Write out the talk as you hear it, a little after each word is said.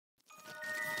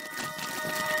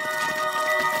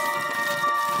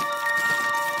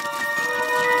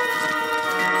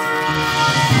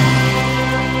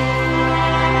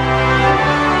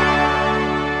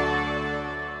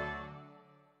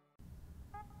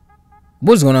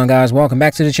What's going on, guys? Welcome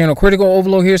back to the channel. Critical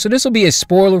Overload here. So this will be a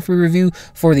spoiler-free review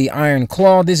for The Iron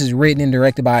Claw. This is written and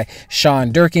directed by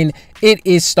Sean Durkin. It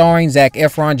is starring Zac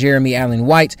Efron, Jeremy Allen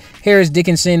White, Harris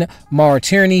Dickinson, Mara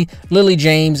Tierney, Lily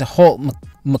James, Holt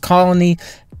McCallany.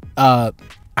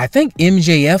 I think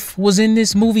MJF was in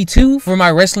this movie too, for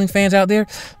my wrestling fans out there.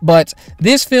 But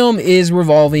this film is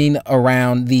revolving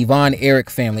around the Von Erich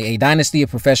family, a dynasty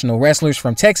of professional wrestlers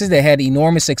from Texas that had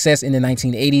enormous success in the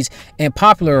 1980s and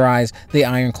popularized the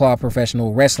Iron Claw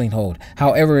professional wrestling hold.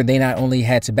 However, they not only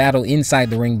had to battle inside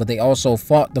the ring, but they also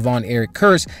fought the Von Erich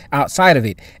curse outside of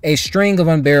it, a string of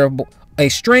unbearable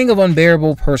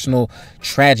personal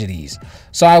tragedies.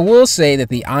 So I will say that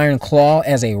the Iron Claw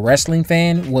as a wrestling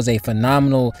fan was a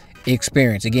phenomenal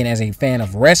experience. Again, as a fan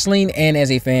of wrestling and as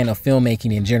a fan of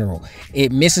filmmaking in general.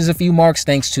 It misses a few marks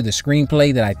thanks to the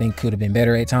screenplay that I think could have been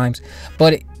better at times.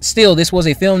 But still, this was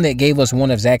a film that gave us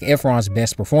one of Zac Efron's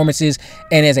best performances.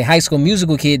 And as a High School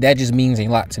Musical kid, that just means a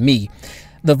lot to me.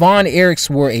 The Von Erichs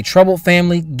were a troubled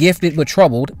family, gifted but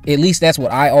troubled. At least that's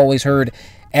what I always heard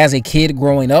as a kid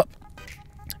growing up.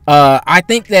 I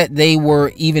think that they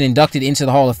were even inducted into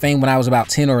the Hall of Fame when I was about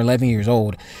 10 or 11 years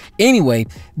old. Anyway,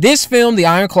 this film, The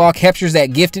Iron Claw, captures that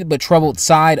gifted but troubled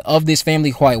side of this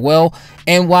family quite well.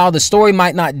 And while the story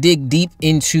might not dig deep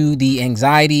into the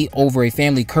anxiety over a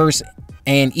family curse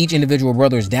and each individual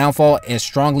brother's downfall as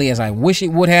strongly as I wish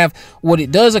it would have, what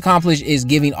it does accomplish is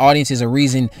giving audiences a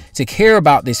reason to care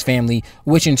about this family,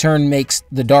 which in turn makes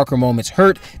the darker moments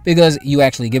hurt because you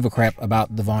actually give a crap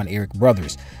about the Von Erich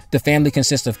brothers. The family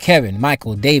consists of Kevin,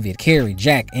 Michael, David, Carrie,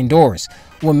 Jack, and Doris.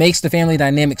 What makes the family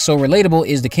dynamic so relatable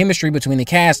is the chemistry between the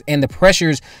cast and the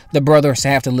pressures the brothers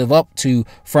have to live up to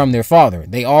from their father.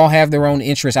 They all have their own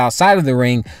interests outside of the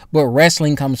ring, but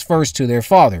wrestling comes first to their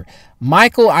father.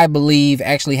 Michael, I believe,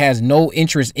 actually has no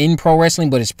interest in pro wrestling,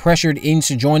 but is pressured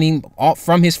into joining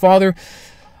from his father.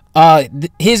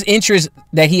 His interest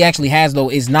that he actually has, though,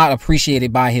 is not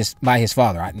appreciated by his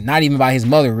father, not even by his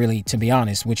mother, really, to be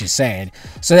honest, which is sad.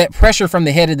 So that pressure from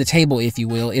the head of the table, if you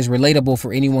will, is relatable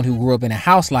for anyone who grew up in a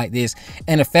house like this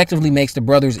and effectively makes the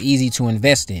brothers easy to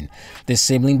invest in. The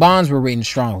sibling bonds were written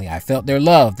strongly. I felt their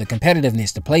love, the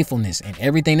competitiveness, the playfulness, and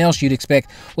everything else you'd expect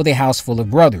with a house full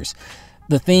of brothers.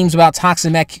 The themes about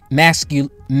toxic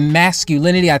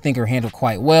masculinity, I think, are handled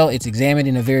quite well. It's examined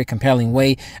in a very compelling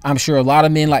way. I'm sure a lot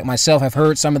of men like myself have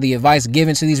heard some of the advice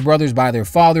given to these brothers by their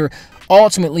father.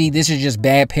 Ultimately, this is just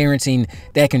bad parenting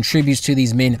that contributes to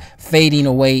these men fading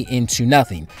away into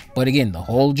nothing. But again, the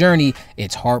whole journey,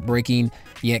 it's heartbreaking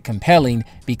yet compelling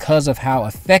because of how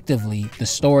effectively the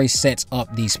story sets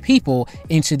up these people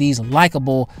into these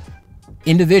likable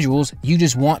individuals you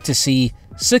just want to see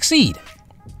succeed.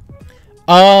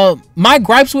 My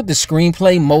gripes with the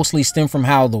screenplay mostly stem from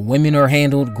how the women are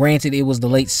handled. Granted, it was the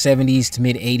late 70s to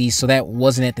mid 80s, so that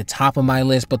wasn't at the top of my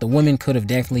list, but the women could have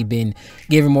definitely been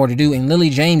given more to do, and Lily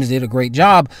James did a great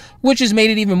job, which has made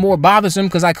it even more bothersome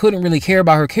because I couldn't really care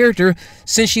about her character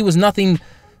since she was nothing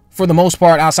for the most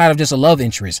part outside of just a love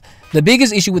interest. The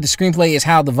biggest issue with the screenplay is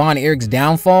how the Von Erichs'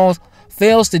 downfall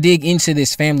fails to dig into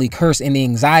this family curse and the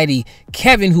anxiety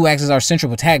Kevin, who acts as our central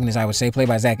protagonist, I would say, played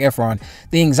by Zac Efron,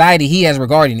 the anxiety he has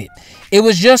regarding it. It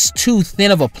was just too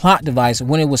thin of a plot device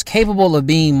when it was capable of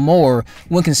being more,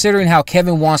 when considering how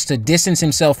Kevin wants to distance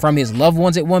himself from his loved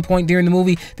ones at one point during the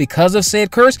movie because of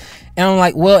said curse. And I'm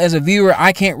like, well, as a viewer,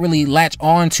 I can't really latch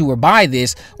on to or buy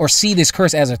this or see this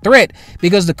curse as a threat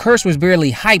because the curse was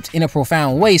barely hyped in a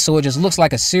profound way, so it just looks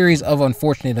like a series of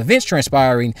unfortunate events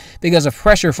transpiring because of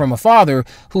pressure from a father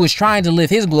who is trying to live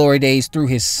his glory days through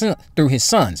his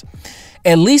sons.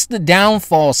 At least the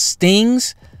downfall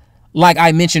stings, like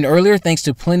I mentioned earlier, thanks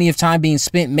to plenty of time being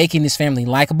spent making this family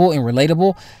likable and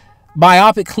relatable.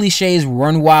 Biopic cliches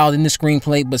run wild in the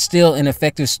screenplay, but still an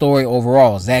effective story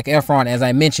overall. Zac Efron, as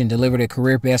I mentioned, delivered a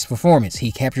career-best performance. He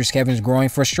captures Kevin's growing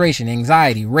frustration,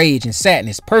 anxiety, rage, and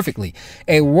sadness perfectly.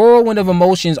 A whirlwind of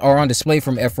emotions are on display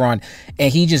from Efron,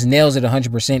 and he just nails it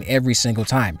 100% every single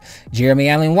time. Jeremy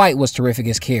Allen White was terrific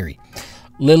as Carrie.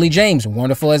 Lily James,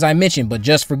 wonderful as I mentioned, but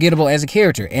just forgettable as a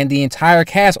character, and the entire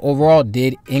cast overall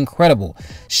did incredible.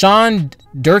 Sean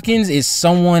Durkin is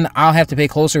someone I'll have to pay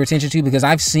closer attention to because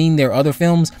I've seen their other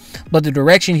films, but the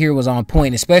direction here was on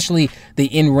point, especially the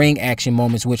in-ring action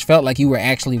moments, which felt like you were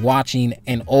actually watching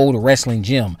an old wrestling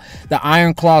gym. The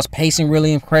Iron Claw's pacing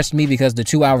really impressed me because the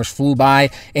 2 hours flew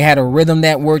by. It had a rhythm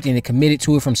that worked and it committed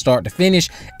to it from start to finish.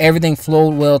 Everything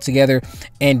flowed well together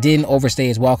and didn't overstay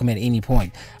its welcome at any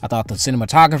point. I thought the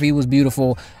cinematography was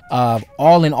beautiful.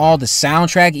 All in all, the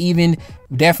soundtrack even,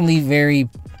 definitely very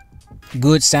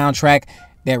good soundtrack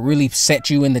that really set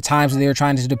you in the times that they were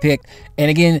trying to depict. And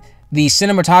again, The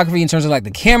cinematography in terms of like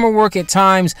the camera work at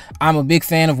times, I'm a big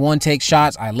fan of one-take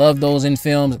shots. I love those in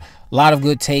films. A lot of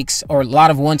good takes, or a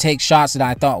lot of one-take shots that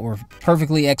I thought were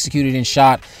perfectly executed and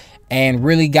shot and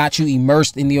really got you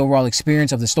immersed in the overall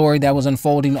experience of the story that was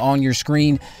unfolding on your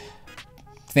screen.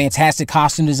 Fantastic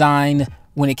costume design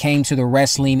when it came to the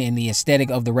wrestling and the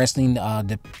aesthetic of the wrestling,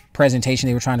 the presentation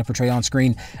they were trying to portray on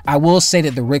screen. I will say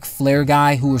that the Ric Flair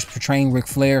guy who was portraying Ric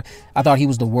Flair, I thought he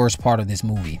was the worst part of this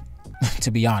movie,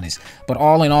 to be honest. But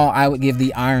all in all, I would give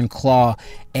the Iron Claw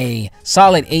a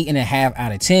solid 8.5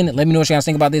 out of 10. Let me know what you guys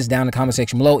think about this down in the comment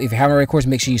section below. If you haven't already, of course,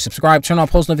 make sure you subscribe, turn on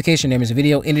post notification. There is a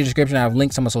video in the description. I have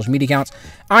links to my social media accounts.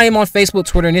 I am on Facebook,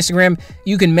 Twitter, and Instagram.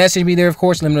 You can message me there, of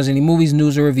course. Let me know if there's any movies,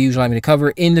 news, or reviews you'd like me to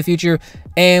cover in the future.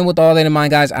 And with all that in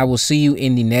mind, guys, I will see you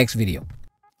in the next video.